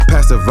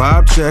the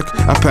vibe check.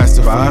 I pass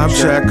the vibe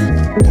check.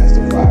 Pass the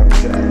vibe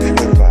check.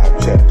 The vibe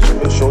check.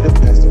 Show the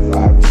pass the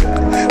vibe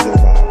check. The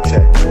vibe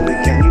check.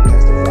 Can you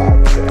pass the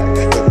vibe check?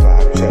 The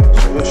vibe check.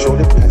 Show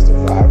the pass the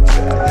vibe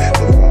check.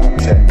 The vibe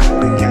check.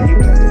 Can you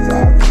pass the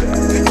vibe check?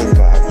 The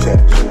vibe check.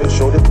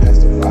 Show the pass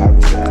the vibe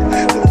check.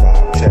 The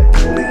vibe check.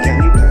 Can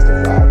you pass the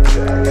vibe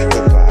check? The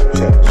vibe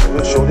check.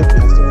 Show the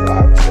pass the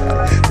vibe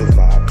check. The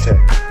vibe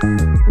check.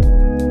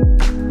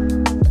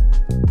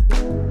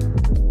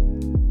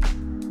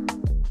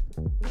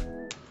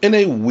 In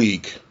a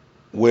week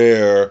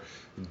where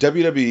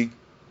WWE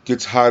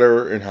gets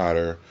hotter and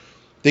hotter,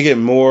 they get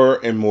more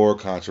and more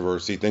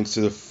controversy thanks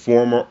to the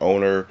former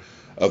owner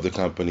of the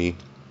company.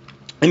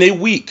 In a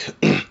week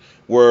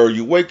where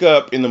you wake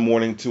up in the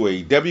morning to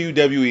a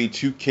WWE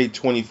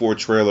 2K24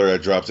 trailer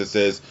that drops that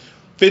says,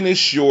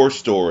 "Finish your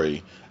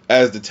story,"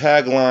 as the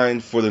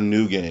tagline for the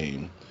new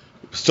game.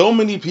 So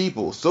many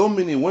people, so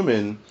many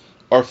women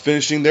are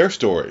finishing their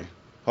story.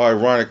 How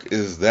ironic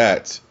is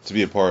that to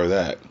be a part of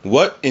that?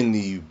 What in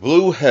the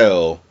blue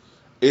hell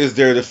is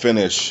there to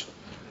finish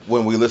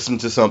when we listen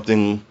to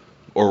something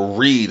or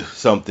read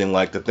something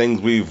like the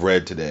things we've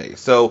read today?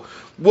 So,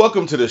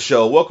 welcome to the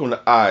show. Welcome to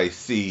I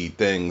See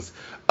Things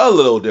a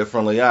Little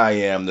Differently. I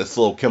am the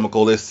Slow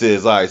Chemical. This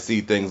is I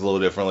See Things a Little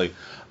Differently.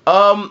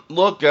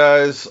 Look,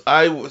 guys,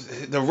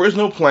 the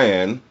original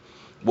plan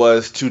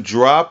was to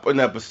drop an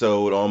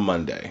episode on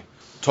Monday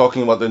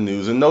talking about the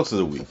news and notes of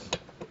the week.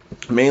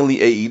 Mainly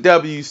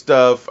AEW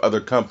stuff,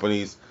 other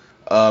companies,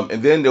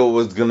 and then there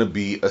was going to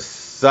be a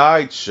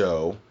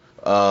sideshow.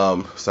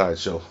 What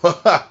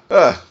an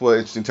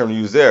interesting term to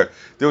use there.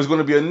 There was going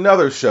to be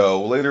another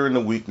show later in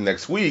the week,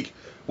 next week,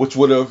 which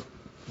would have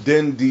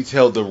then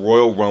detailed the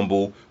Royal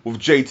Rumble with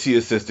JT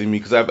assisting me,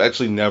 because I've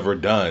actually never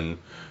done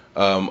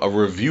a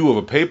review of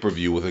a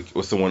pay-per-view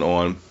with someone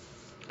on.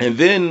 And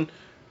then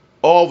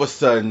all of a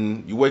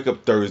sudden, you wake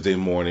up Thursday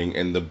morning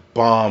and the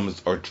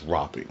bombs are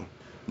dropping.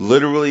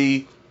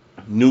 Literally,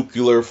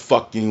 nuclear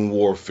fucking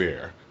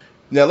warfare.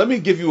 Now, let me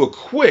give you a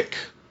quick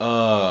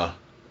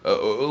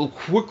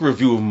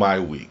review of my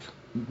week.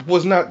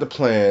 Was not the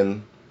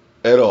plan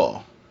at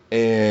all.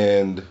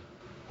 And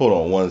hold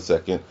on one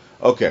second.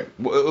 Okay,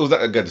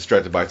 I got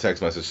distracted by a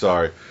text message.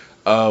 Sorry,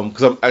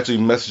 because I'm actually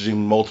messaging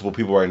multiple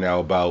people right now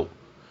about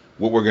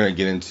what we're gonna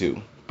get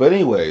into. But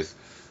anyways,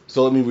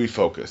 so let me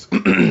refocus.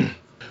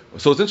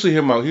 So essentially,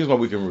 here's my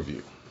weekend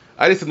review.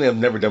 I did something I've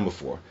never done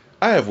before.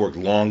 I have worked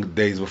long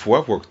days before.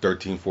 I've worked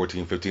 13,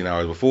 14, 15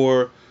 hours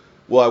before.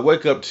 Well, I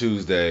wake up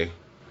Tuesday,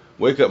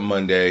 wake up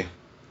Monday,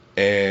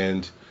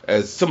 and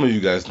as some of you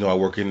guys know, I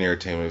work in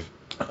entertainment.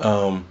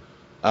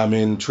 I'm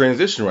in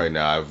transition right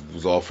now. I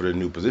was offered a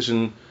new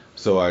position,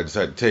 so I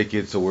decided to take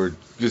it. So we're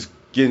just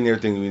getting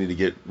everything we need to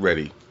get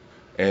ready.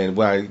 And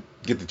when I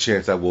get the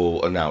chance, I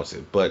will announce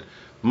it. But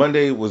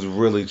Monday was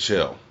really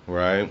chill,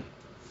 right?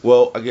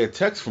 Well, I get a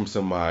text from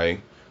somebody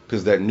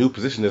because that new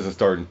position doesn't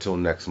start until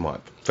next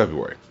month,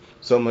 February.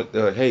 So I'm like,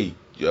 hey,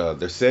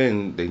 they're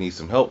saying they need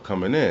some help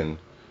coming in.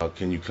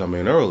 Can you come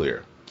in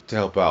earlier to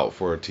help out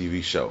for a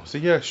TV show? So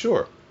yeah,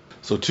 sure.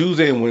 So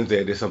Tuesday and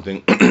Wednesday I did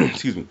something,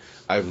 excuse me,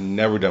 I've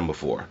never done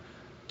before.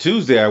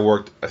 Tuesday I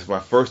worked as my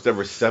first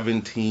ever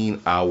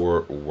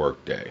 17-hour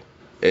work day.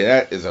 And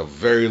that is a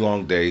very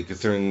long day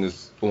considering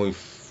it's only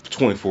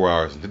 24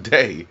 hours in the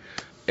day.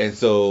 And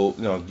so,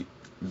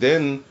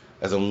 then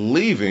as I'm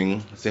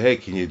leaving, I say, hey,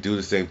 can you do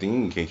the same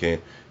thing? Can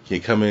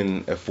you come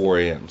in at 4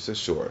 a.m.? I said,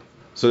 sure.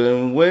 So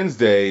then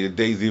Wednesday, the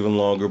day's even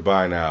longer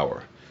by an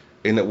hour.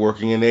 End up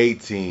working an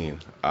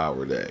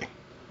 18-hour day.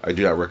 I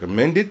do not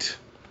recommend it.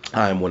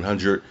 I'm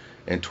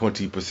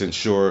 120%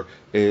 sure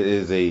it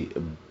is a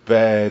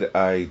bad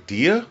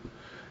idea.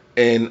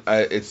 And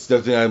it's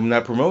something I'm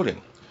not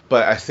promoting.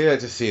 But I say that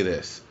to say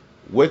this.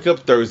 Wake up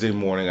Thursday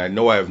morning. I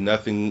know I have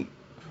nothing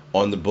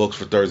on the books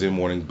for Thursday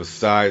morning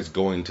besides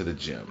going to the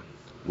gym.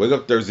 Wake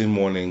up Thursday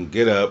morning,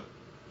 get up,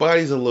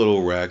 body's a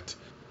little wrecked,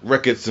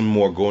 wreck it some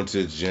more, going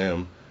to the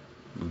gym,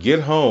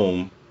 get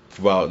home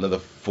for about another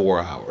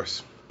 4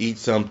 hours, eat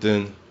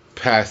something,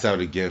 pass out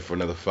again for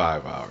another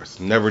 5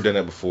 hours. Never done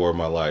that before in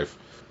my life.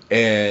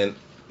 And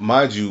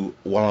mind you,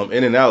 while I'm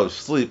in and out of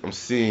sleep, I'm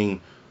seeing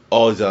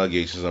all these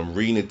allegations, I'm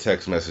reading the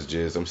text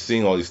messages, I'm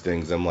seeing all these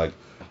things. I'm like,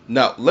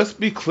 now, let's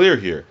be clear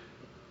here.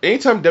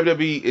 Anytime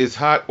WWE is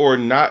hot or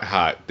not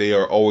hot, they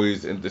are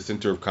always in the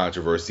center of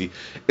controversy.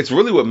 It's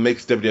really what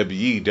makes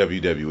WWE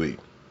WWE.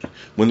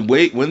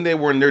 When they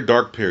were in their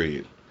dark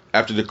period,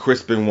 after the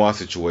Chris Benoit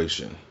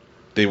situation,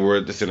 they were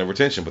at the center of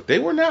attention. But they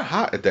were not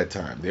hot at that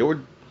time. They were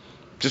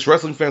just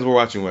wrestling fans were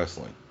watching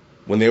wrestling.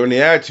 When they were in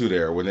the Attitude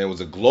Era, when there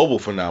was a global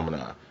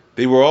phenomenon,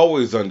 they were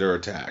always under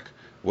attack.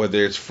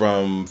 Whether it's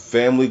from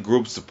family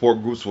groups,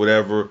 support groups,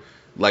 whatever.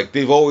 Like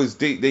they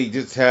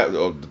just have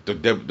the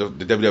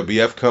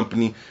WWF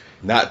company,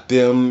 not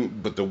them,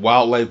 but the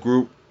Wildlife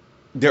Group.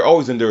 They're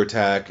always under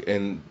attack,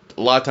 and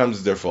a lot of times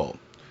it's their fault.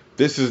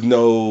 This is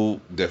no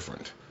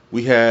different.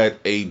 We had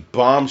a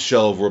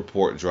bombshell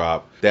report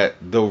drop that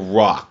The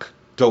Rock,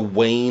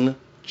 Dwayne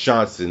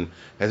Johnson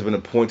has been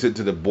appointed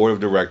to the board of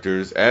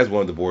directors as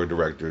one of the board of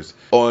directors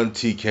on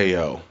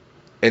TKO.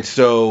 And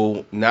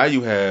so now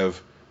you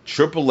have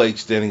Triple H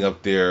standing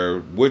up there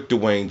with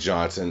Dwayne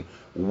Johnson,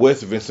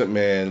 with Vince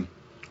McMahon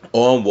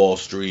on Wall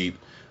Street,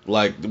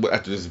 like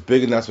after this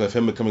big announcement of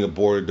him becoming a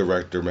board of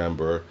director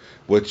member,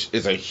 which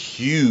is a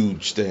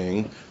huge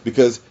thing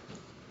because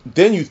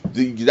then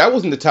that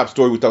wasn't the top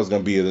story we thought was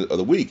going to be of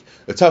the week.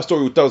 The top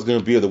story we thought was going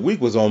to be of the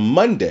week was on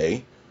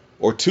Monday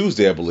or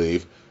Tuesday, I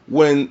believe,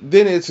 when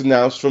then it's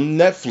announced from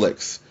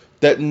Netflix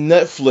that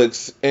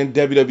Netflix and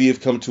WWE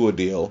have come to a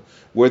deal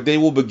where they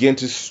will begin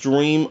to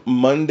stream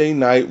Monday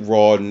Night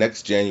Raw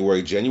next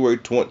January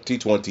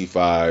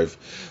 2025,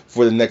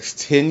 for the next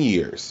 10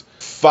 years.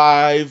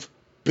 $5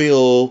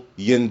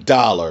 billion.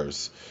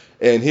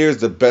 And here's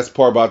the best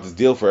part about this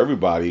deal for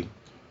everybody.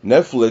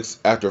 Netflix,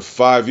 after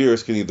 5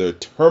 years, can either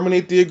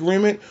terminate the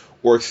agreement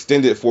or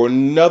extend it for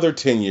another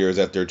 10 years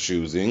at their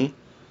choosing.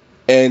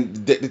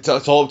 And it's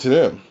all up to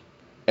them.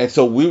 And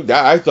so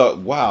I thought,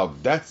 wow,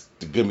 that's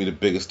going to be the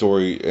biggest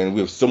story. And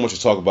we have so much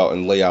to talk about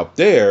and lay out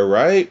there,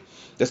 right?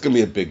 That's going to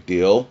be a big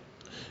deal.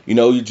 You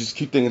know, you just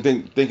keep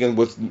thinking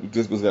what's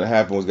going to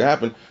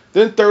happen.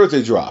 Then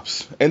Thursday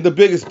drops. And the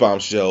biggest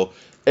bombshell.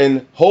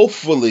 And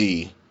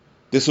hopefully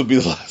this will be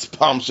the last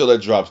bombshell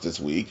that drops this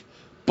week.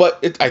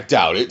 But I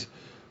doubt it.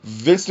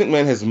 Vince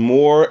McMahon has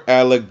more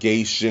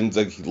allegations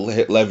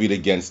levied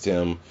against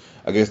him,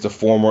 against a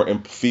former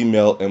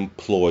female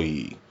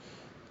employee.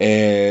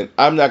 And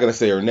I'm not going to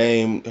say her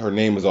name. Her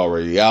name is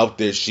already out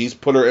there. She's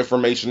put her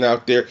information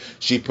out there.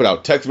 She put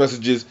out text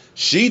messages.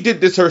 She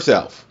did this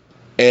herself.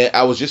 And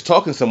I was just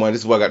talking to someone.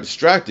 This is why I got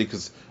distracted,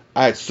 because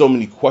I had so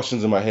many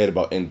questions in my head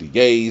about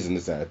NDAs and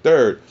this and that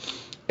third.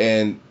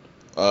 And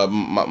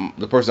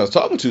the person I was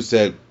talking to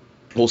said,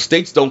 well,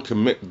 states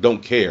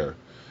don't care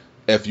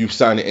if you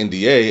sign an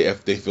NDA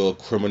if they feel a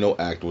criminal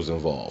act was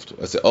involved.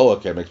 I said, oh,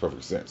 okay, that makes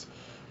perfect sense.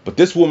 But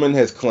this woman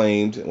has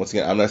claimed, once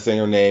again, I'm not saying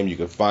her name. You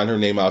can find her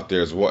name out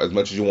there as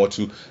much as you want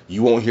to.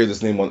 You won't hear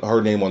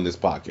her name on this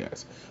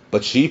podcast.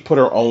 But she put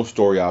her own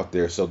story out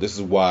there, so this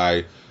is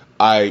why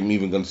I'm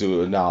even going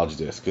to acknowledge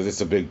this, because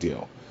it's a big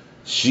deal.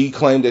 She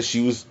claimed that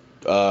she was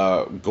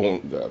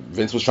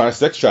Vince was trying to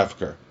sex traffic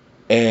her,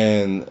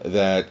 and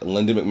that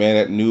Linda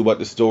McMahon knew about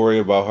the story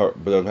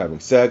about them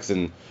having sex,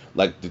 and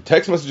like the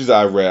text messages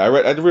I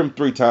read them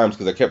 3 times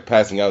because I kept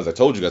passing out, as I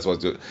told you guys.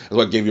 That's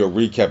why I gave you a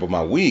recap of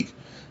my week.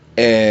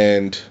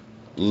 And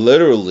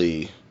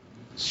literally,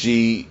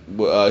 he's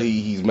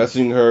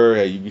messaging her,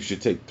 hey, you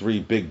should take 3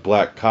 big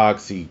black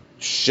cocks. He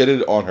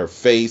shitted on her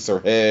face, her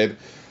head.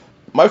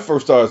 My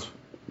first thought is,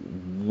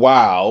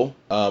 wow,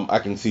 I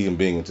can see him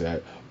being into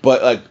that.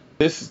 But like,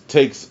 this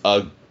takes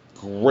a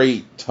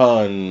great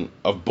ton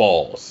of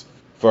balls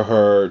for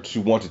her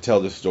to want to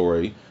tell this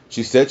story.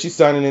 She said she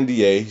signed an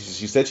NDA.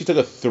 She said she took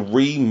a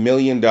 $3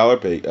 million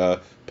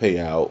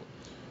payout.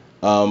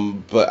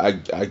 But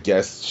I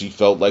guess she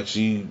felt like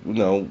she,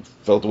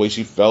 felt the way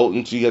she felt,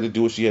 and she had to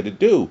do what she had to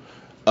do.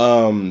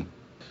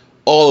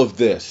 All of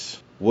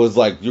this was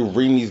like, you're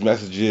reading these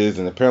messages,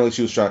 and apparently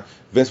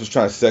Vince was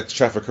trying to sex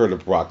traffic her to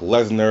Brock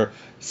Lesnar.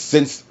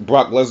 Since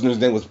Brock Lesnar's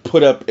name was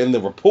put up in the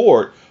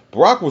report,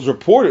 Brock was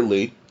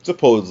supposedly,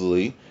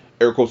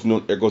 air quotes, I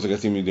can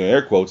see me doing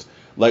air quotes,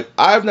 like,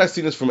 I've not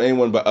seen this from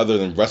anyone but other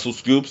than Wrestle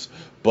Scoops,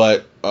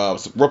 but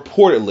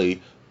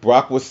reportedly,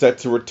 Brock was set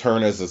to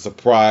return as a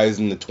surprise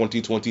in the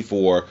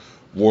 2024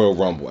 Royal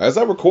Rumble. As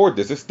I record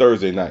this, it's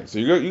Thursday night, so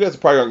you guys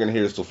probably aren't going to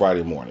hear this till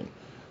Friday morning,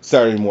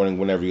 Saturday morning,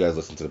 whenever you guys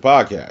listen to the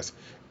podcast.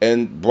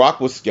 And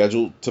Brock was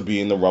scheduled to be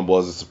in the Rumble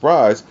as a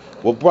surprise.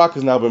 Well, Brock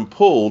has now been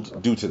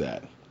pulled due to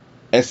that.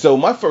 And so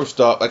my first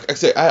thought, like I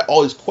said, I had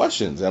all these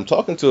questions. And I'm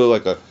talking to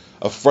like a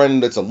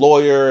friend that's a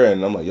lawyer,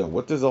 and I'm like, yo,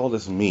 what does all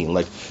this mean?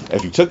 Like,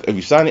 if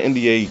you sign an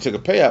NDA, you took a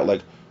payout,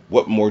 like,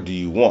 what more do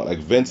you want? Like,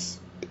 Vince,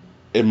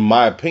 in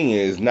my opinion,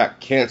 is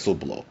not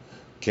cancelable.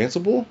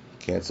 Cancelable?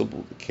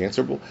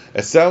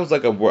 It sounds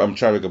like a word. I'm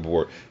trying to make a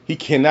word. He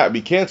cannot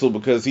be canceled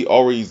because he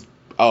already's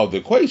out of the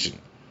equation.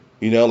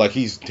 Like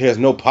he has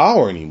no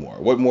power anymore.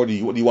 What more do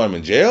you want him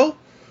in jail?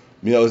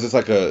 Is this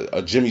like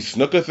a Jimmy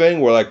Snuka thing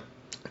where, like,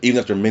 even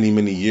after many,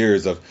 many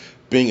years of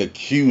being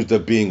accused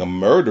of being a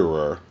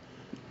murderer,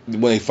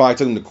 when they finally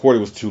took him to court, it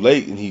was too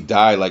late, and he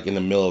died like in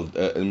the middle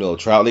of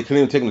trial. They couldn't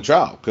even take him to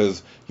trial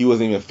because he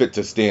wasn't even fit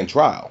to stand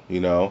trial.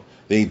 Then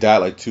he died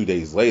like 2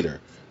 days later.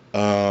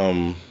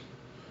 Like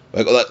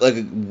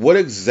what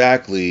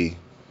exactly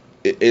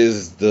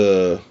is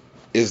the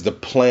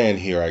plan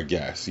here? I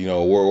guess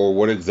or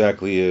what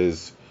exactly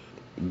is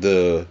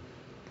the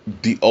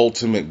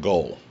ultimate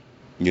goal?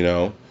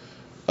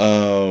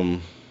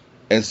 And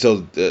so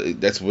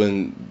that's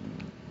when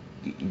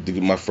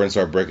my friends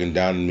started breaking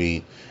down to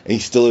me, and he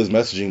still is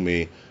messaging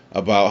me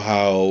about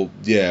how,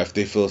 if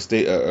they feel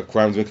a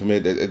crime's been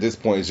committed, at this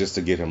point it's just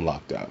to get him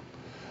locked up.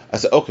 I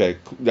said, okay,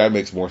 that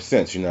makes more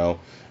sense,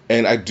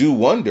 And I do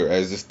wonder,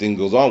 as this thing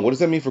goes on, what does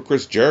that mean for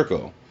Chris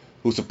Jericho,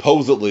 who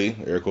supposedly,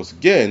 air quotes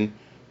again,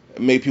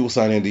 made people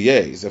sign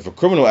NDAs? If a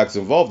criminal act's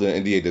involved, then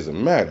an NDA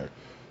doesn't matter.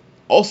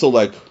 Also,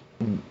 like,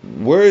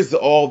 where is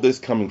all this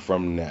coming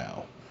from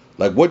now?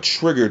 Like, what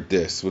triggered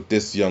this with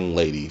this young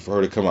lady for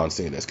her to come out and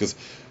say this? Because,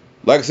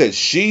 like I said,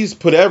 she's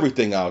put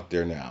everything out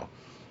there now.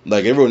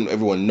 Like,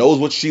 everyone knows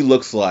what she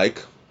looks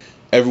like.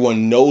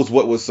 Everyone knows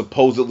what was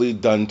supposedly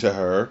done to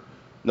her.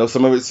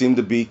 Some of it seemed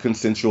to be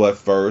consensual at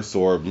first,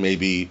 or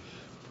maybe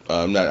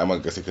I'm not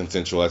gonna say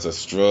consensual. That's a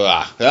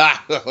straw.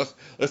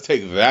 Let's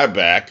take that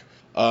back.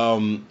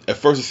 At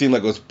first, it seemed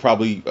like it was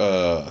probably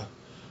a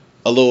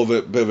little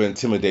bit of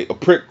intimidate,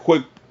 quid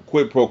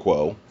pro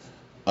quo.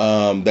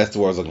 That's the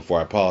word I was looking for.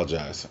 I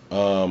apologize.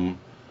 And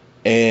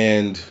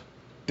then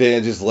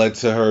it just led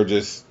to her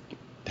just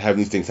having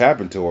these things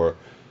happen to her,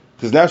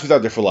 because now she's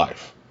out there for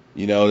life.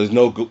 There's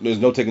no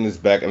taking this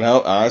back. And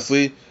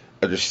honestly,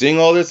 after seeing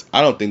all this,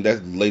 I don't think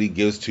that lady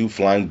gives two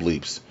flying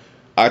bleeps.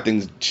 I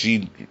think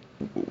she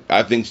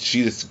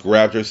just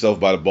grabbed herself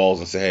by the balls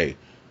and said, "Hey,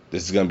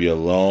 this is gonna be a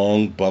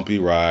long, bumpy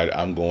ride.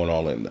 I'm going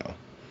all in now."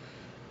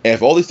 And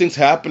if all these things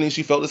happen and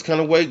she felt this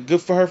kind of way,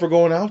 good for her for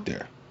going out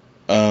there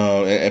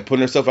and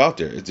putting herself out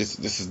there. This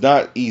is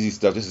not easy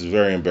stuff. This is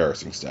very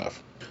embarrassing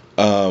stuff.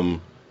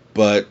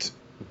 But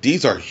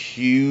these are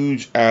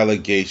huge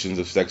allegations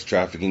of sex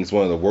trafficking. It's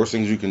one of the worst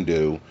things you can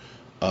do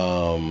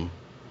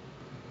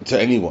to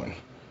anyone.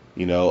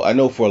 I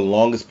know for the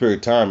longest period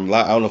of time,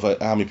 I don't know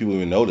how many people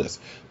even know this,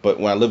 but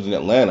when I lived in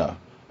Atlanta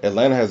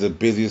has the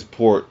busiest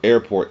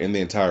airport in the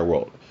entire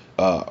world.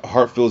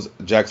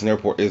 Hartsfield-Jackson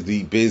Airport is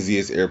the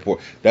busiest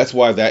airport. That's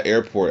why that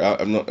airport,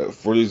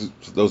 for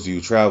those of you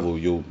who travel,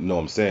 you'll know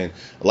what I'm saying.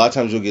 A lot of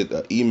times you'll get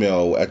an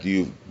email after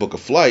you book a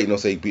flight, and it'll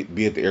say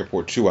be at the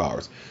airport 2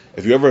 hours.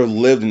 If you ever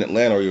lived in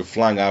Atlanta or you're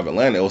flying out of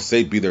Atlanta, it'll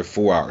say be there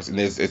 4 hours. And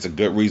it's a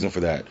good reason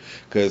for that.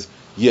 Because,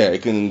 yeah,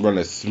 it can run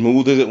as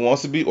smooth as it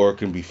wants to be, or it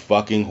can be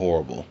fucking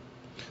horrible.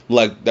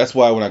 Like, that's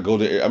why when I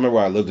remember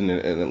when I lived in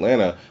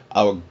Atlanta,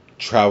 I would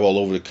travel all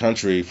over the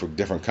country for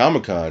different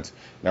Comic-Cons.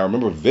 And I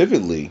remember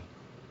vividly,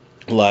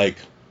 like,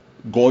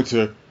 going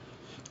to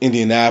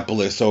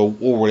Indianapolis or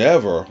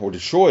whatever, or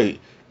Detroit,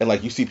 and,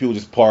 like, you see people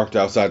just parked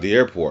outside the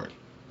airport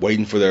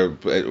waiting for their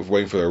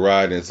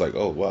ride, and it's like,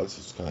 oh wow,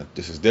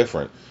 this is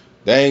different.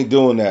 They ain't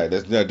doing that.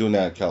 They're not doing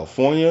that in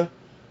California.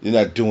 They're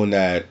not doing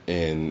that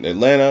in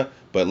Atlanta.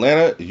 But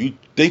Atlanta, you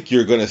think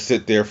you're gonna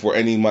sit there for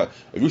if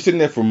you're sitting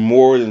there for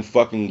more than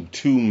fucking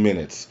 2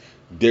 minutes,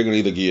 they're gonna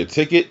either give you a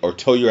ticket or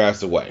tow your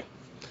ass away.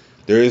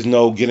 There is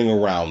no getting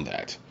around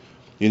that.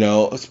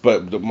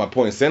 But my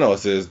point in saying all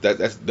this is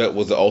that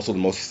was also the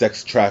most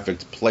sex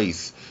trafficked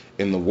place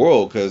in the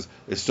world, because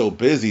it's so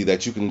busy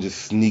that you can just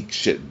sneak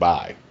shit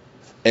by.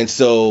 And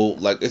so,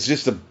 like, it's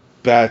just a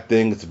bad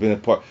thing. It's been a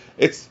part.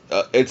 It's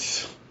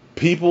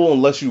people,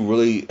 unless you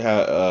really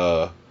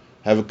have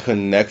a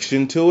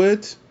connection to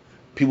it,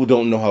 people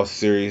don't know how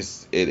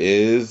serious it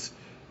is,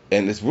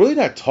 and it's really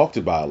not talked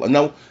about.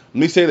 Now, let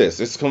me say this.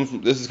 This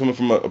is coming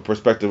from a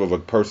perspective of a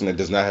person that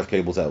does not have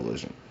cable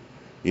television.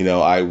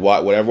 I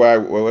watch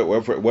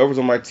whatever's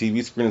on my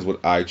TV screen is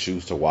what I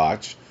choose to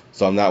watch.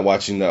 So I'm not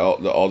watching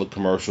all the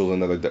commercials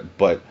and that.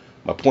 But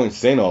my point in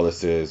saying all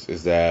this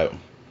is that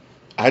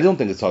I don't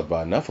think it's talked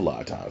about enough a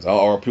lot of times,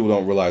 or people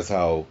don't realize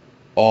how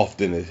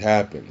often it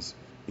happens.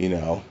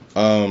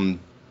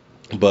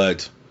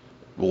 But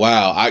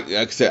wow, like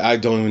I said, I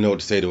don't even know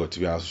what to say to it, to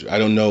be honest with you. I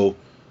don't know.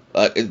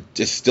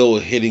 It's still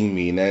hitting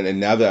me,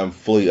 and now that I'm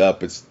fully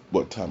up,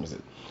 what time is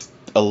it?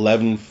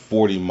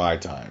 11:40 my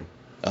time.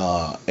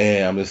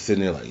 And I'm just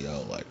sitting there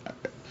like,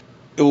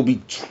 it will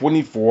be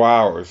 24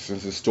 hours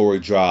since the story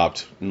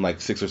dropped, in like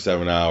 6 or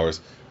 7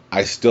 hours.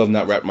 I still have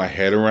not wrapped my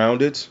head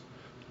around it.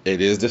 It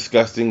is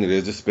disgusting. It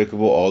is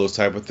despicable, all those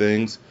type of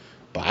things.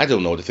 But I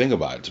don't know what to think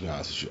about it, to be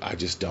honest with you. I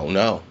just don't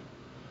know.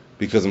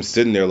 Because I'm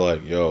sitting there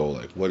like,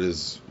 what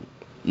is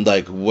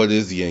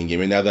the end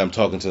game? And now that I'm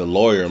talking to the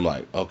lawyer, I'm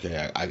like,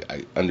 okay,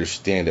 I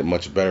understand it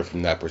much better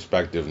from that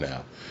perspective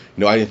now.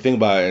 I didn't think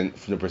about it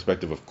from the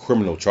perspective of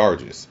criminal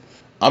charges.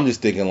 I'm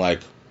just thinking,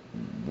 like,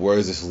 where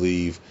does this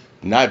leave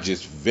not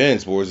just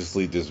Vince, but where does this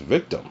leave this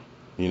victim?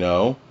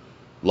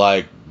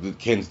 Like,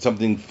 can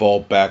something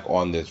fall back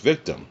on this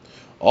victim?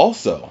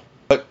 Also,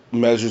 what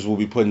measures will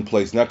be put in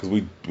place now?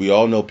 Because we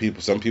all know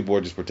some people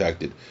are just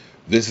protected.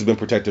 This has been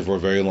protected for a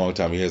very long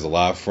time. He has a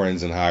lot of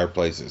friends in higher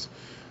places.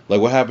 Like,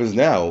 what happens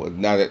now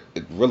that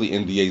it really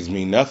NDAs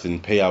mean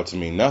nothing, payouts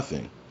mean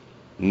nothing?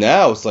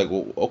 Now it's like,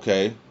 well,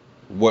 okay,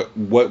 what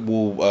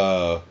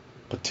will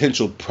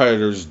potential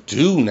predators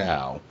do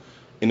now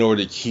in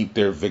order to keep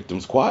their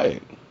victims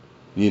quiet?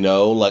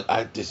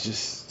 There's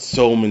just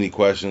so many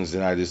questions,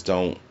 and I just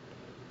don't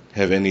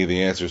have any of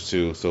the answers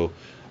to. So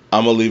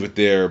I'm gonna leave it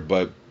there.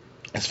 But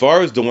as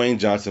far as Dwayne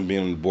Johnson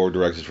being on the board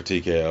of directors for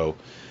TKO,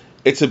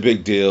 it's a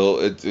big deal.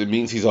 It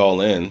means he's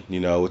all in,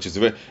 which is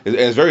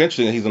it's very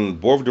interesting that he's on the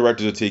board of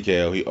directors of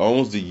TKO. He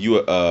owns the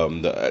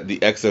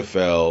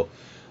XFL.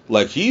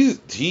 Like, he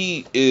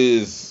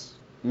is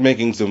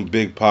making some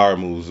big power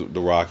moves, The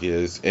Rock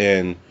is.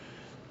 And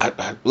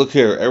I look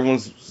here,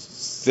 everyone's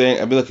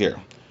saying, look here,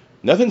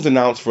 nothing's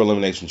announced for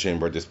Elimination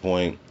Chamber at this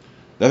point.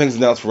 Nothing's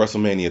announced for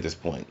WrestleMania at this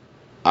point.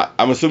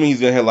 I'm assuming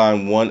he's going to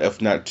headline one,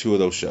 if not two, of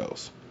those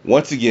shows.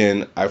 Once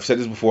again, I've said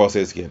this before, I'll say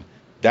this again.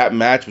 That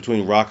match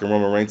between Rock and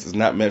Roman Reigns is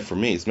not meant for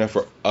me. It's meant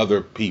for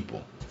other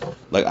people.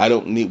 Like,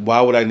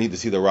 why would I need to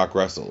see The Rock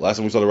wrestle? Last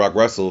time we saw The Rock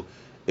wrestle,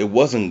 it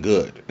wasn't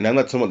good. And I'm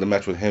not talking about the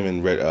match with him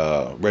and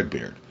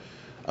Redbeard.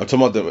 I'm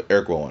talking about the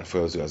Eric Rowan, for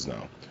those of you guys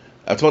know.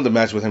 I'm talking about the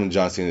match with him and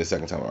John Cena the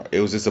second time around.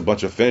 It was just a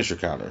bunch of finisher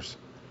counters.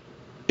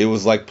 It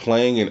was like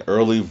playing an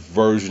early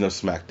version of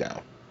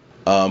SmackDown.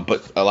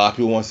 But a lot of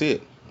people want to see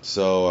it.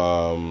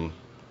 So,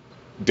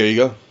 there you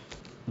go.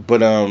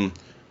 But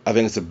I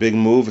think it's a big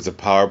move. It's a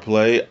power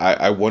play.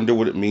 I wonder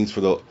what it means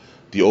for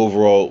the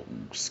overall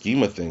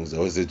scheme of things,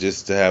 though. Is it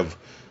just to have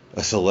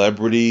a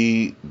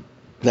celebrity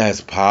that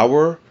has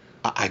power?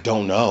 I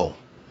don't know.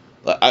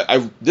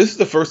 This is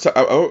the first time.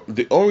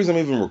 The only reason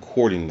I'm even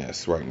recording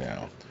this right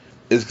now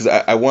is because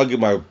I want to get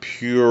my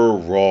pure,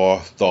 raw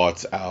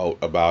thoughts out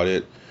about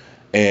it.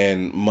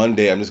 And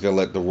Monday, I'm just going to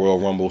let the Royal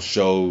Rumble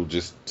show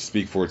just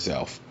speak for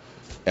itself.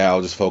 And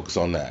I'll just focus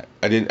on that.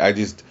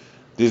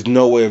 There's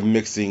no way of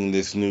mixing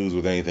this news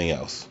with anything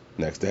else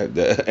next.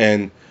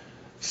 And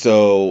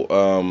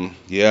so,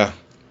 yeah,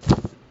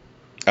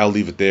 I'll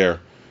leave it there.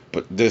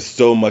 But there's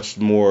so much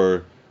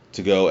more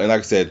to go. And like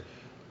I said,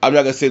 I'm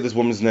not going to say this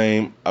woman's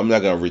name. I'm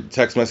not going to read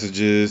text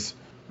messages.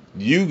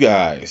 You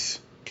guys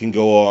can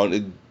go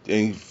on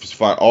and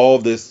find all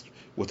of this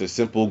with a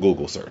simple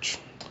Google search.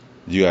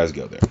 You guys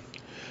go there.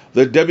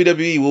 The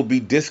WWE will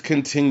be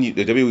discontinued.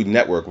 The WWE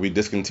Network will be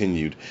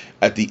discontinued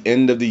at the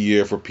end of the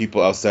year for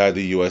people outside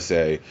the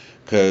USA,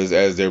 because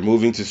as they're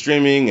moving to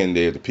streaming and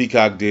they have the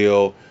Peacock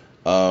deal,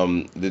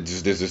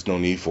 there's just no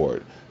need for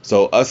it.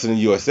 So us in the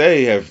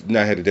USA have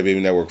not had a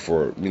WWE Network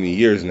for many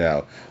years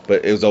now,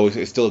 but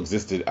it still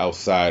existed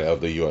outside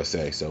of the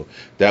USA. So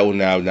that will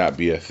now not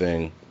be a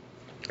thing,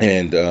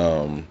 and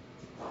there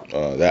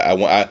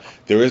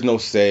is no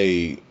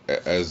say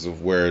as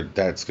of where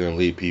that's going to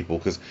lead people,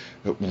 because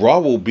Raw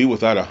will be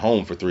without a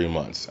home for 3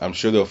 months. I'm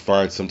sure they'll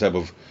find some type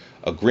of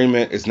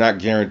agreement. It's not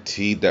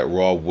guaranteed that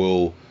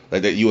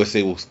that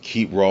USA will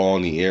keep Raw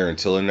on the air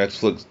until their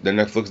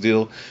Netflix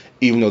deal,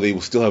 even though they will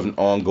still have an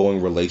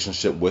ongoing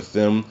relationship with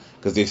them,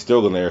 because they're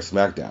still going to air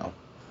SmackDown.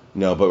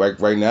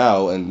 But right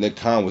now, and Nick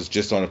Khan was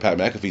just on a Pat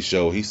McAfee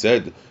show, he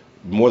said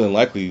more than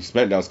likely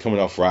SmackDown's coming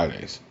out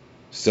Fridays.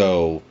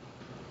 So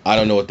I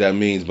don't know what that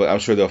means, but I'm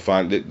sure they'll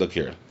find it. Look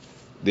here.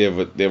 They have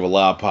a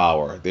lot of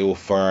power. They will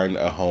find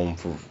a home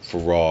for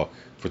Raw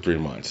for 3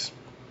 months.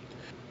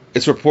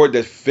 It's reported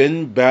that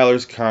Finn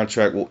Balor's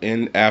contract will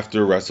end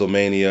after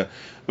WrestleMania.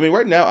 I mean,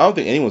 right now, I don't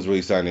think anyone's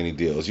really signed any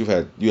deals. You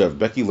have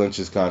Becky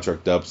Lynch's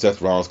contract up,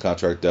 Seth Rollins'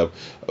 contract up,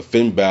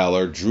 Finn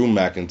Balor, Drew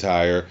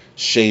McIntyre,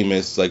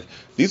 Sheamus. Like,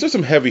 these are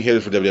some heavy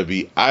hitters for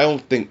WWE. I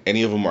don't think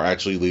any of them are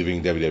actually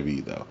leaving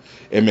WWE, though.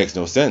 It makes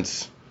no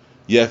sense.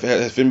 Yeah,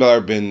 has Finn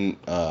Balor been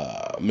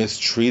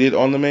mistreated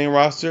on the main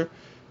roster?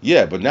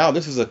 Yeah, but now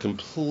this is a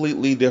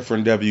completely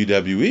different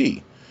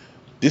WWE.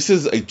 This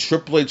is a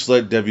Triple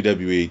H-led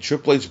WWE.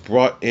 Triple H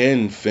brought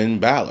in Finn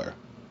Balor.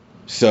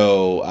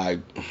 So I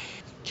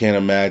can't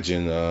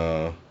imagine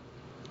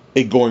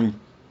it going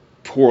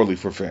poorly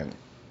for Finn.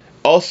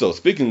 Also,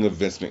 speaking of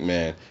Vince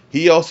McMahon,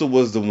 he also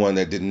was the one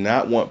that did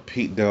not want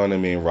Pete Dunne on the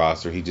main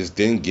roster. He just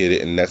didn't get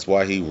it, and that's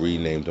why he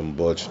renamed him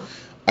Butch.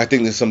 I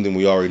think that's something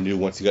we already knew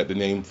once he got the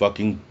name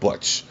fucking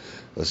Butch.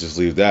 Let's just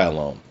leave that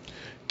alone.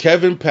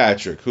 Kevin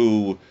Patrick,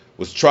 who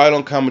was tried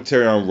on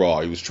commentary on Raw,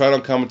 he was tried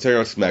on commentary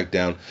on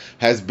SmackDown,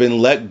 has been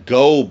let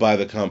go by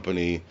the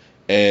company,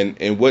 and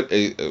what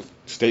a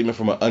statement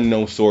from an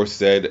unknown source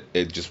said,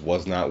 it just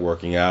was not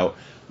working out.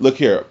 Look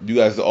here, you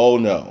guys all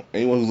know,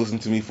 anyone who's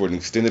listened to me for an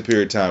extended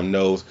period of time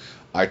knows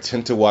I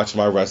tend to watch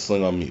my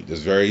wrestling on mute.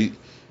 There's very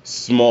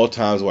small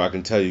times where I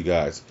can tell you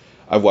guys,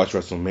 I've watched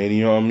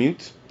WrestleMania on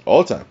mute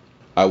all the time.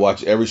 I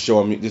watch every show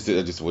on mute. This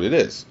is just what it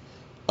is.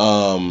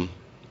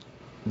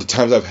 The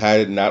times I've had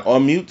it not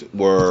on mute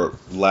were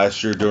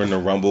last year during the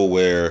Rumble,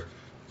 where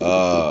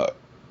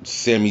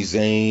Sami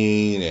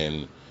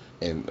Zayn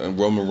and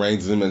Roman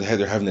Reigns and them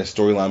they're having that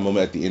storyline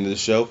moment at the end of the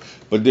show.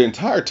 But the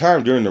entire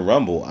time during the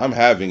Rumble, I'm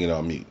having it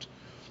on mute.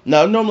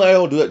 Now, normally I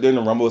don't do that during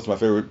the Rumble. It's my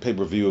favorite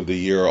pay-per-view of the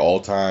year all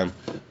time.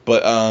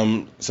 But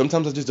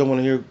sometimes I just don't want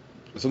to hear.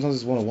 Sometimes I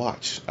just want to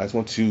watch. I just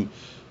want to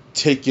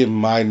take in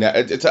my.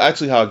 It's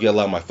actually how I get a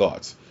lot of my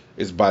thoughts.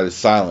 Is by the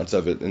silence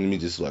of it and me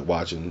just like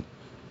watching.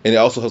 And it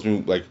also helps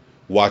me like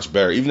watch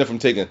better. Even if I'm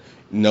taking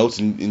notes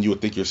and you would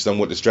think you're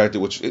somewhat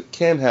distracted, which it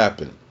can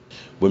happen.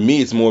 With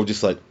me, it's more of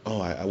just like, oh,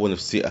 I wouldn't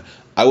have seen that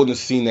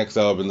because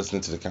I would have been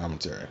listening to the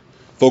commentary.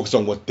 Focus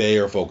on what they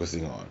are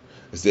focusing on.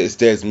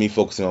 Instead, it's me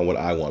focusing on what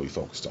I want to be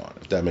focused on,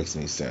 if that makes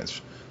any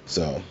sense.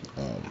 So,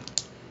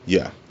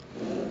 yeah.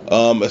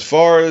 As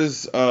far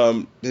as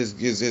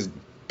his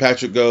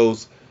Patrick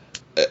goes,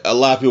 a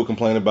lot of people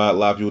complain about it. A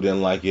lot of people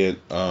didn't like it.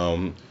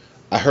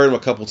 I heard him a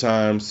couple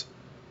times.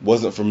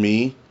 Wasn't for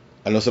me.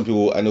 I know some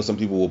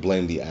people will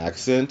blame the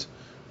accent.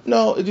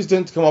 No, it just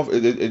didn't come off.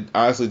 It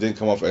honestly didn't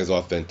come off as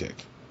authentic.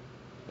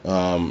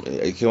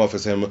 It came off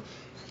as him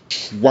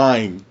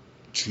trying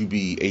to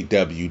be a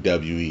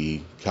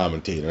WWE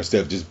commentator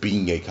instead of just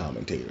being a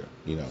commentator.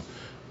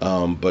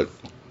 But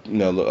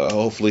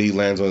hopefully he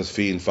lands on his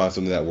feet and finds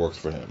something that works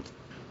for him.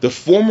 The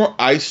former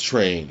Ice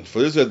Train.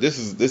 For this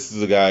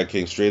is a guy that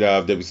came straight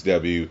out of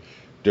WCW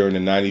during the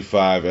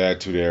 '95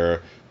 Attitude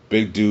Era.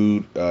 Big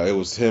dude. It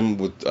was him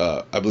with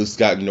I believe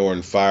Scott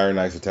Norton, Fire and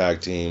Ice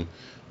Tag Team.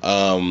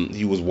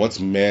 He was once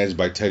managed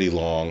by Teddy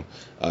Long.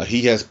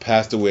 He has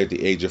passed away at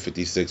the age of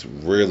 56,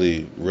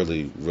 really,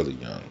 really, really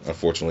young.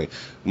 Unfortunately,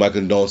 my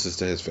condolences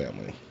to his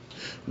family.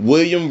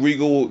 William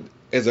Regal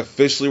has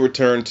officially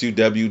returned to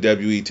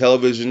WWE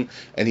television,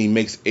 and he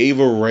makes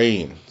Ava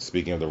Raine,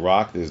 speaking of The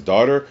Rock, his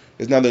daughter,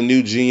 is now the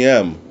new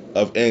GM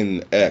of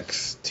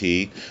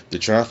NXT. They're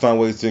trying to find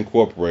ways to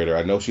incorporate her.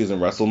 I know she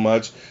doesn't wrestle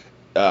much.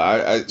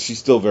 She's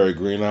still very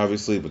green,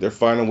 obviously, but they're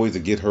finding ways to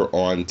get her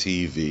on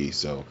TV,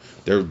 so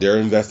they're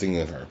investing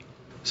in her.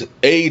 So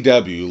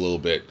AEW a little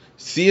bit.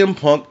 CM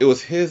Punk, it was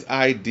his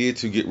idea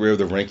to get rid of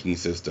the ranking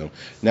system.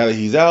 Now that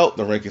he's out,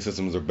 the ranking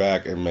systems are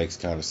back. It makes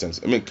kind of sense.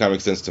 It kind of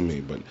makes sense to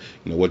me, but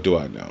what do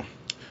I know?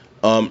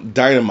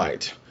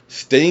 Dynamite.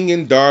 Sting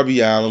and Darby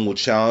Allin will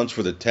challenge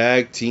for the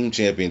Tag Team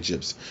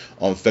Championships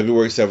on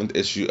February 7th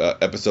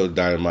episode of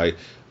Dynamite.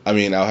 I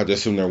mean, I'll have to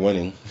assume they're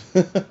winning.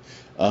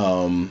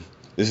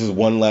 This is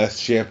one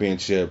last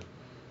championship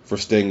for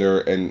Stinger,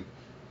 and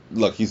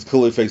look, he's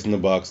clearly facing the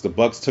Bucks. The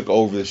Bucks took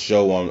over the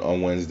show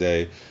on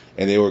Wednesday,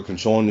 and they were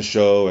controlling the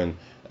show and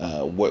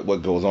what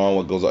goes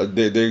on.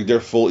 They're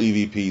full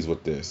EVPs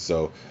with this,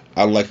 so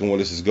I'm liking where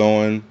this is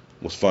going.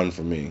 It was fun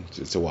for me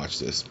to watch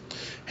this.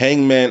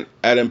 Hangman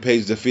Adam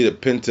Page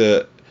defeated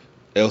Penta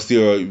El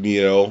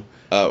Miedo.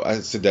 I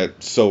said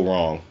that so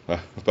wrong. I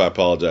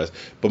apologize,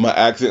 but my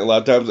accent a lot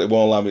of times it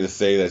won't allow me to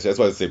say that. That's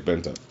why I say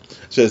Penta.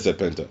 Should have said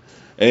Penta.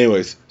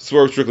 Anyways,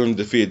 Swerve Strickland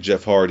defeated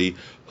Jeff Hardy.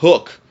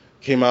 Hook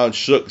came out and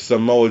shook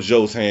Samoa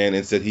Joe's hand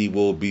and said he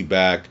will be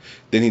back.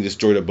 Then he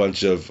destroyed a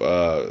bunch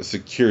of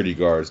security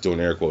guards, doing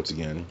air quotes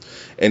again.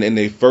 And in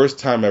a first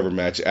time ever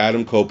match,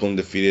 Adam Copeland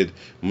defeated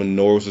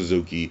Minoru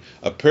Suzuki.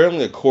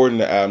 Apparently, according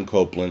to Adam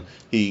Copeland,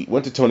 he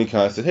went to Tony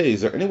Khan and said, hey,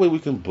 is there any way we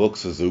can book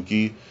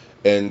Suzuki?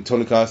 And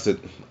Tony Khan said,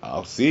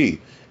 I'll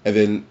see. And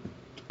then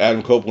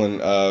Adam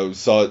Copeland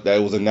saw that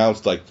it was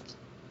announced like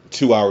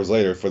 2 hours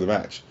later for the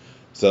match.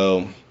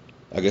 So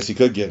I guess he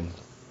could get him.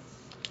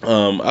 I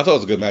thought it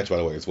was a good match, by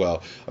the way, as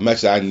well. A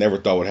match that I never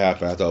thought would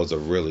happen. I thought it was a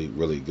really,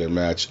 really good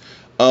match.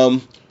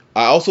 I'm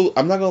not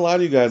gonna lie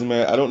to you guys,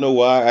 man. I don't know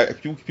why.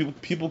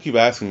 People keep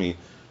asking me.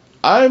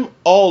 I'm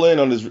all in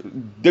on this.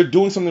 They're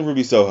doing something to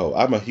Ruby Soho.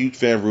 I'm a huge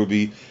fan of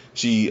Ruby.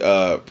 She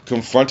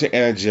confronted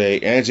Anna Jay.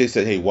 Anna Jay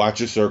said, hey,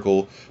 watch your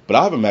circle, but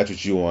I'll have a match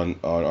with you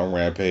on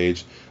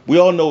Rampage. We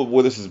all know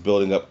where this is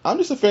building up. I'm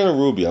just a fan of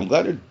Ruby. I'm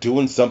glad they're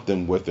doing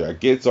something with her. I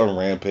get it's on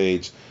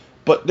Rampage,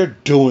 but they're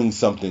doing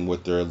something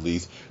with her at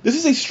least. This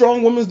is a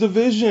strong women's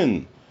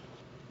division.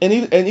 And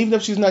even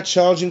if she's not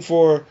challenging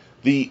for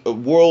the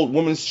World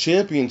Women's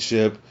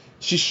Championship,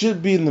 she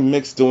should be in the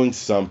mix doing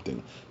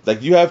something.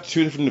 Like, you have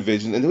two different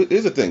divisions. And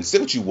here's the thing. Say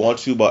what you want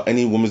to about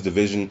any women's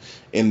division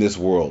in this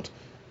world.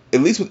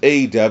 At least with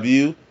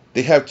AEW,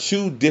 they have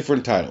two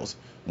different titles.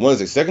 One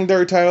is a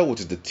secondary title, which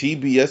is the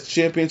TBS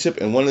Championship,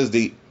 and one is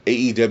the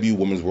AEW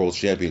Women's World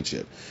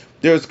Championship.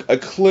 There's a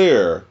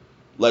clear...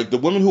 Like, the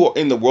women who are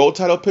in the world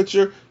title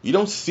picture, you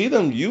don't see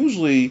them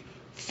usually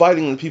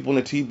fighting the people in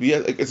the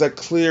TBS. It's a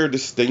clear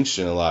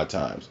distinction a lot of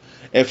times.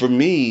 And for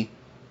me,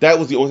 that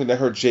was the only thing that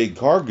hurt Jade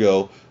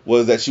Cargill,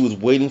 was that she was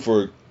waiting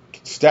for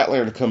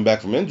Statlander to come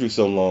back from injury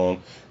so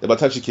long that by the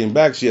time she came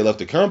back, she had left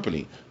the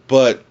company.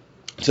 But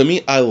to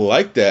me, I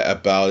like that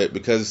about it,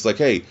 because it's like,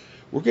 hey,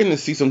 we're getting to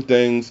see some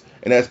things,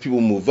 and as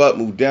people move up,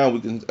 move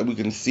down, we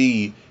can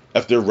see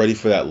if they're ready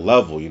for that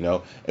level,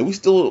 And we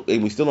still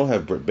don't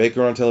have Britt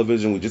Baker on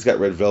television. We just got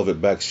Red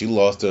Velvet back. She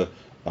lost to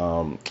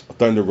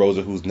Thunder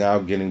Rosa, who's now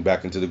getting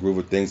back into the groove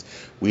of things.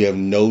 We have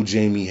no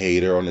Jamie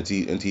Hayter on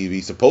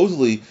TV.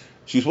 Supposedly,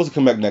 she was supposed to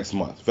come back next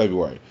month,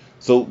 February.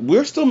 So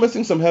we're still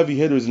missing some heavy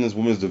hitters in this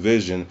women's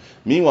division.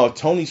 Meanwhile,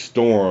 Toni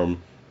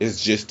Storm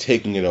is just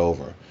taking it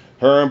over.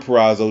 Her and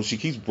Purrazzo, she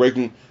keeps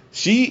breaking.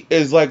 She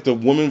is like the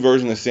woman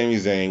version of Sami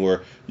Zayn,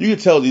 where you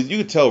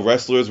could tell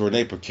wrestlers,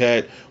 Renee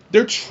Paquette,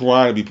 they're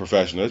trying to be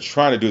professional. They're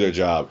trying to do their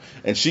job,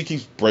 and she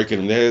keeps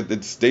breaking them.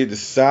 They the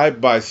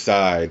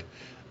side-by-side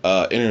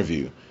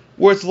interview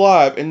where it's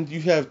live, and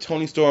you have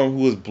Toni Storm,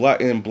 who is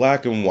black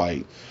and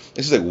white.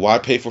 It's just like, why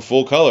pay for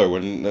full color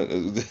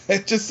when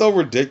it's just so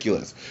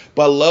ridiculous.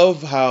 But I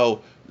love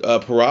how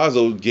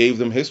Purrazzo gave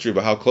them history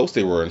about how close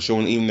they were and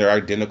showing even their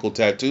identical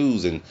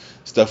tattoos and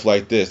stuff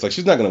like this. Like,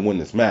 she's not going to win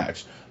this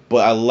match,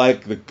 but I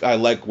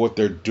like what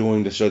they're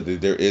doing to show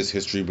that there is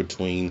history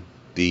between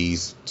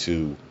these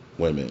two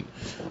women.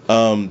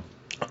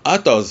 I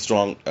thought it was a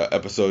strong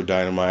episode of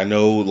Dynamite. I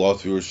know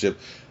lost viewership,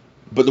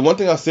 but the one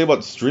thing I'll say about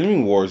the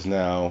streaming wars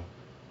now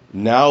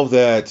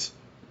that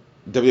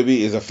WWE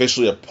is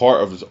officially a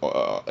part of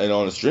and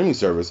on a streaming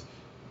service,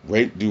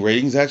 do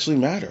ratings actually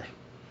matter?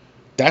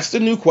 That's the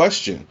new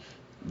question.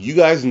 You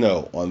guys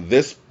know, on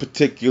this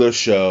particular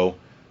show,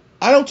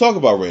 I don't talk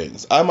about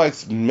ratings. I might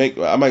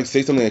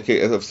say something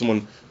if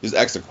someone just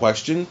asks a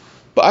question,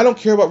 but I don't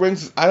care about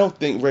ratings. I don't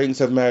think ratings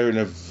have mattered in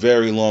a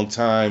very long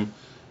time.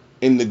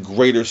 in the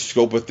greater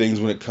scope of things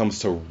when it comes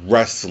to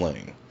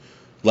wrestling.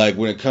 Like,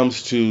 when it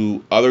comes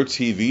to other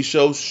TV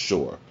shows,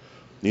 sure.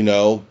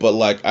 But,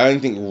 like, I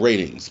didn't think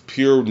ratings,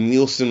 pure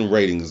Nielsen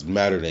ratings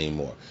mattered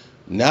anymore.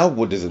 Now,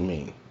 what does it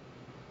mean?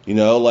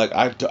 Like,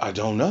 I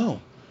don't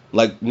know.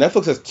 Like,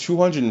 Netflix has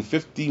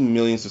 250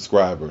 million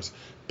subscribers.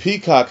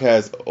 Peacock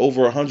has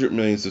over 100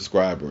 million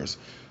subscribers.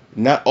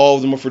 Not all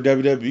of them are for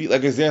WWE.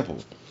 Like, example,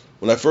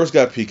 when I first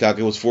got Peacock,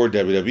 it was for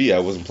WWE. I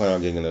wasn't planning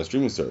on getting another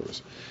streaming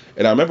service.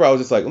 And I remember I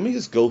was just like, let me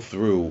just go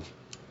through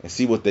and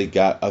see what they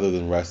got other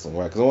than wrestling,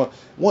 right? Because I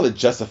want to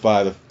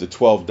justify the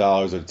 $12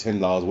 or the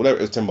 $10, whatever.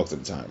 It was $10 at the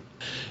time.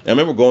 And I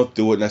remember going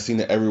through it, and I seen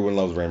that Everyone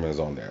Loves Raymond is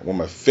on there. One of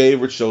my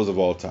favorite shows of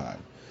all time.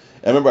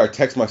 And I remember I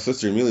texted my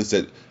sister immediately and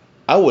said,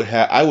 I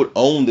would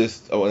own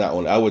this. Oh, not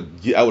own. I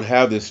would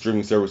have this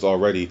streaming service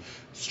already,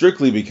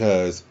 strictly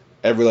because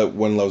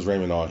Everyone Loves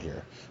Raymond on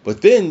here.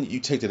 But then you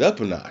take it up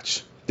a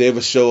notch. They have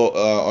a show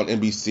on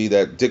NBC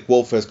that Dick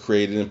Wolf has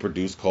created and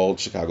produced called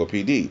Chicago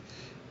PD.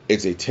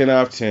 It's a 10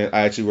 out of 10.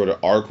 I actually wrote an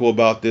article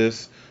about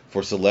this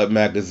for Celeb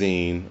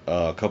Magazine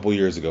a couple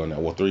years ago now.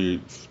 Well,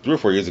 3 or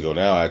 4 years ago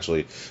now,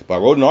 actually. But I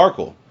wrote an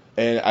article.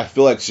 And I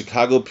feel like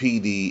Chicago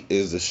PD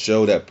is a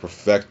show that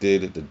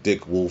perfected the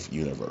Dick Wolf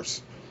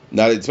universe.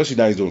 Especially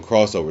now he's doing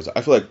crossovers.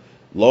 I feel like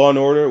Law and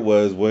Order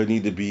was what it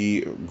needed to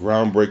be,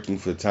 groundbreaking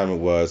for the time it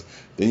was.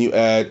 Then you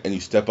add and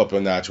you step up a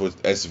notch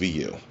with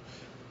SVU.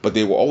 But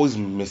they were always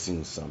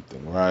missing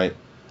something, right?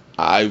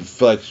 I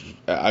feel like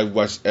I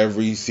watched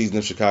every season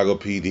of Chicago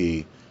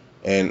PD,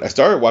 and I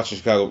started watching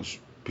Chicago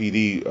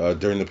PD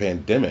during the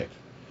pandemic.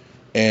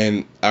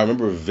 And I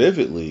remember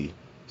vividly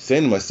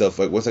saying to myself,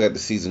 like, once I got to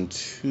season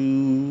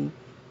 2,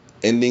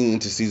 ending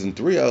into season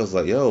 3, I was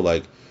like, yo,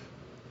 like,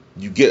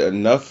 you get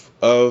enough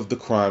of the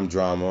crime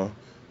drama,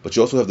 but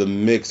you also have the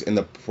mix and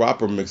the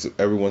proper mix of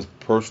everyone's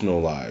personal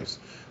lives,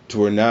 to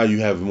where now you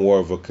have more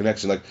of a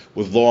connection. Like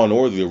with Law and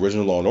Order, the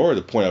original Law and Order,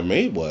 the point I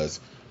made was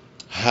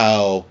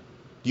how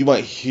you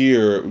might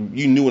hear,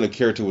 you knew when a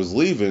character was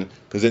leaving,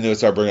 because then they would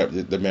start bringing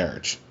up the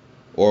marriage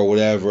or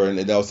whatever, and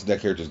all of a sudden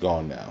that character's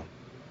gone now,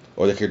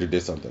 or that character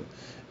did something.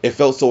 It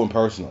felt so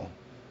impersonal.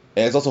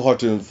 And it's also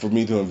hard for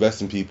me to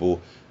invest in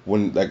people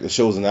when, like, the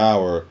show's an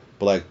hour,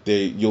 but like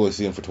you only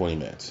see them for 20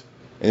 minutes,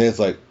 and then it's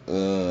like,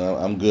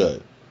 I'm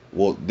good.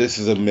 Well, this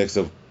is a mix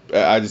of,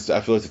 I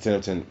feel it's a 10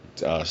 out of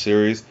 10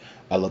 series.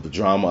 I love the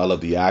drama. I love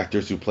the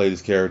actors who play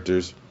these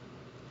characters.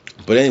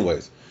 But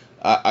anyways,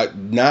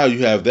 now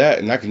you have that,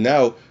 and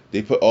now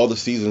they put all the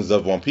seasons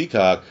up on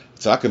Peacock,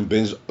 so I can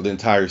binge the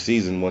entire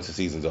season once the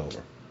season's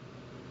over.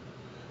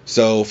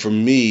 So for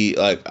me,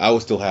 like, I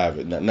would still have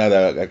it now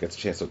that I get the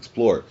chance to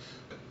explore it.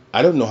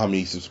 I don't know how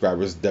many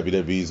subscribers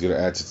WWE is going to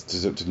add to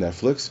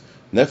Netflix.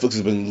 Netflix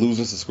has been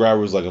losing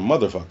subscribers like a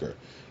motherfucker.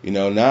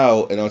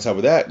 Now, and on top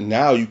of that,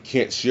 now you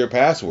can't share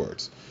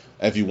passwords.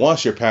 And if you want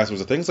to share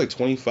passwords, I think it's like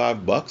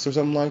 $25 or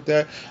something like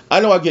that. I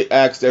know I get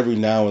asked every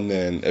now and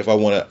then if I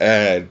want to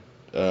add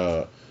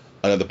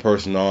another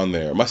person on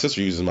there. My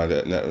sister uses my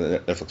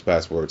Netflix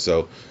password,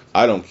 so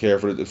I don't care.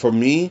 For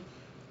me,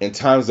 in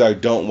times that I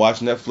don't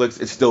watch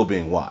Netflix, it's still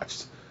being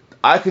watched.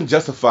 I can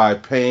justify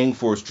paying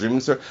for a streaming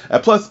service.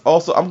 And plus,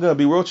 also, I'm going to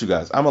be real with you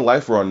guys. I'm a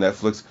lifer on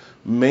Netflix,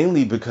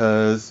 mainly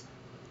because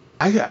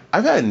I've had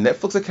a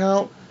Netflix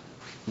account,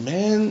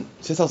 man,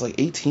 since I was like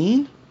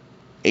 18,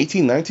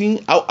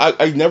 19.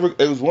 I never,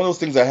 it was one of those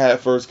things I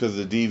had first because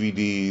of the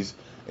DVDs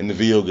and the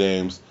video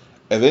games,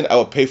 and then I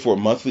would pay for it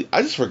monthly.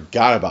 I just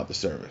forgot about the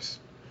service.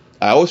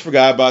 I always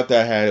forgot about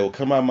that. It would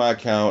come out of my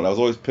account. I was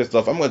always pissed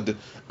off. I'm gonna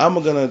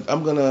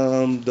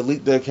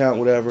delete the account,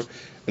 whatever.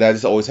 And I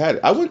just always had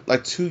it. I went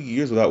like 2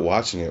 years without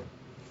watching it.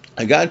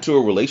 I got into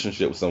a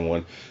relationship with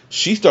someone.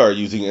 She started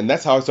using it, and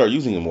that's how I started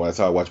using it more. That's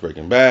how I watched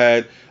Breaking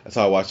Bad. That's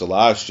how I watched a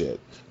lot of shit.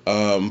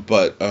 Yeah,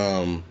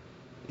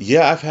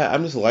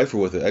 I'm just a lifer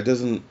with it. I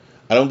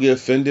don't get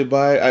offended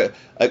by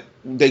it.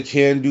 They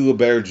can do a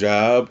better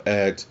job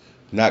at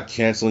not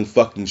canceling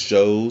fucking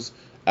shows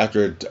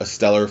after a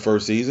stellar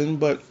first season,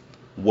 but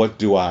what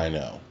do I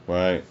know,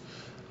 right?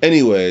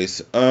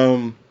 Anyways,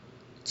 so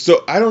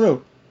I don't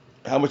know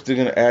how much they're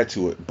gonna add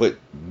to it, but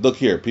look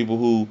here, people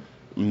who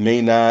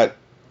may not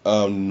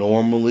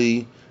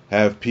normally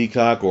have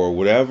Peacock or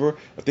whatever,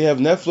 if they have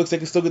Netflix, they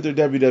can still get their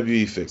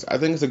WWE fix. I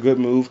think it's a good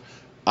move.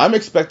 I'm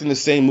expecting the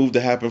same move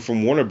to happen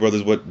from Warner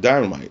Brothers with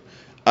Dynamite.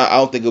 I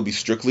don't think it'll be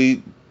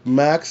strictly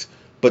Max,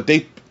 but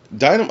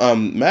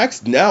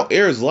Max now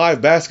airs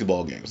live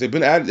basketball games. It's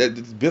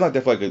been like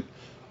that for like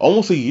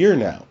almost a year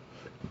now.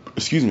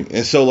 Excuse me.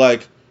 And so,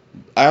 like,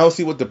 I don't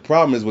see what the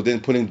problem is with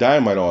then putting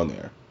Dynamite on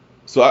there.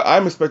 So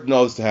I'm expecting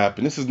all this to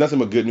happen. This is nothing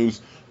but good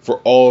news for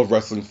all of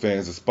wrestling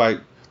fans, despite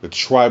the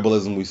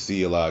tribalism we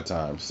see a lot of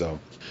times. So,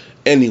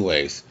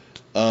 anyways,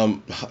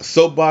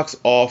 soapbox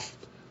off,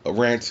 a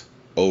rant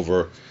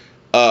over.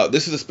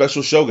 This is a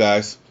special show,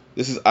 guys.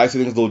 I see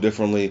things a little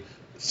differently.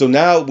 So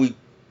now we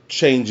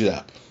change it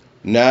up.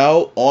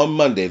 Now, on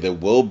Monday, there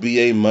will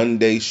be a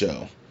Monday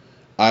show.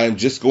 I am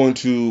just going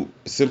to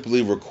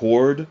simply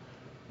record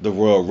the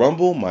Royal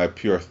Rumble, my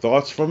pure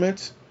thoughts from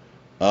it.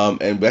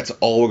 And that's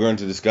all we're going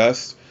to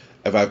discuss.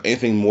 If I have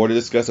anything more to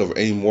discuss, or if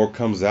any more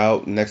comes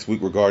out next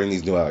week regarding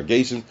these new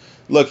allegations,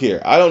 look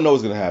here, I don't know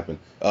what's going to happen.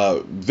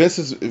 Vince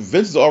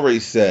has already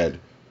said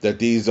that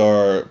these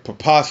are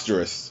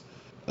preposterous,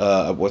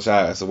 which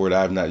that's a word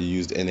I have not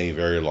used in a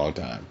very long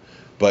time.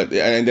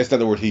 And that's not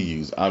the word he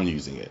used. I'm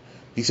using it.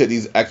 He said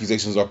these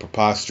accusations are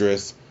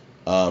preposterous.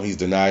 He's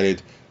denied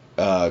it.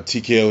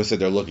 TKO said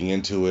they're looking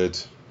into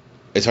it.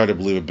 It's hard to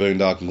believe a $1 billion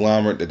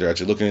conglomerate that they're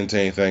actually looking into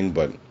anything,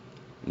 but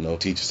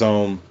teach his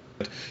own.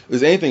 If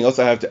there's anything else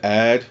I have to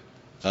add,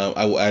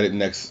 I will add it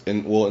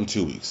in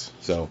 2 weeks.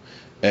 So,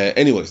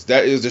 anyways,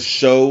 that is the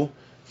show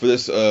for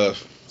this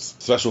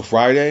special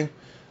Friday.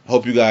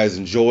 Hope you guys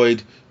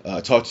enjoyed.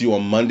 Talk to you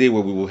on Monday,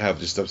 where we will have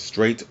just a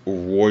straight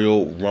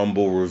Royal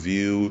Rumble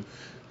review.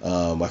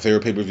 My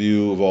favorite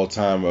pay-per-view of all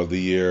time of the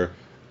year.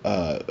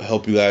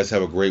 Hope you guys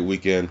have a great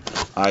weekend.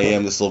 I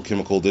am the Slow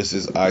Chemical. This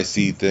is I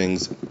See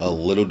Things a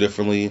Little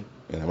Differently,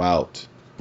 and I'm out.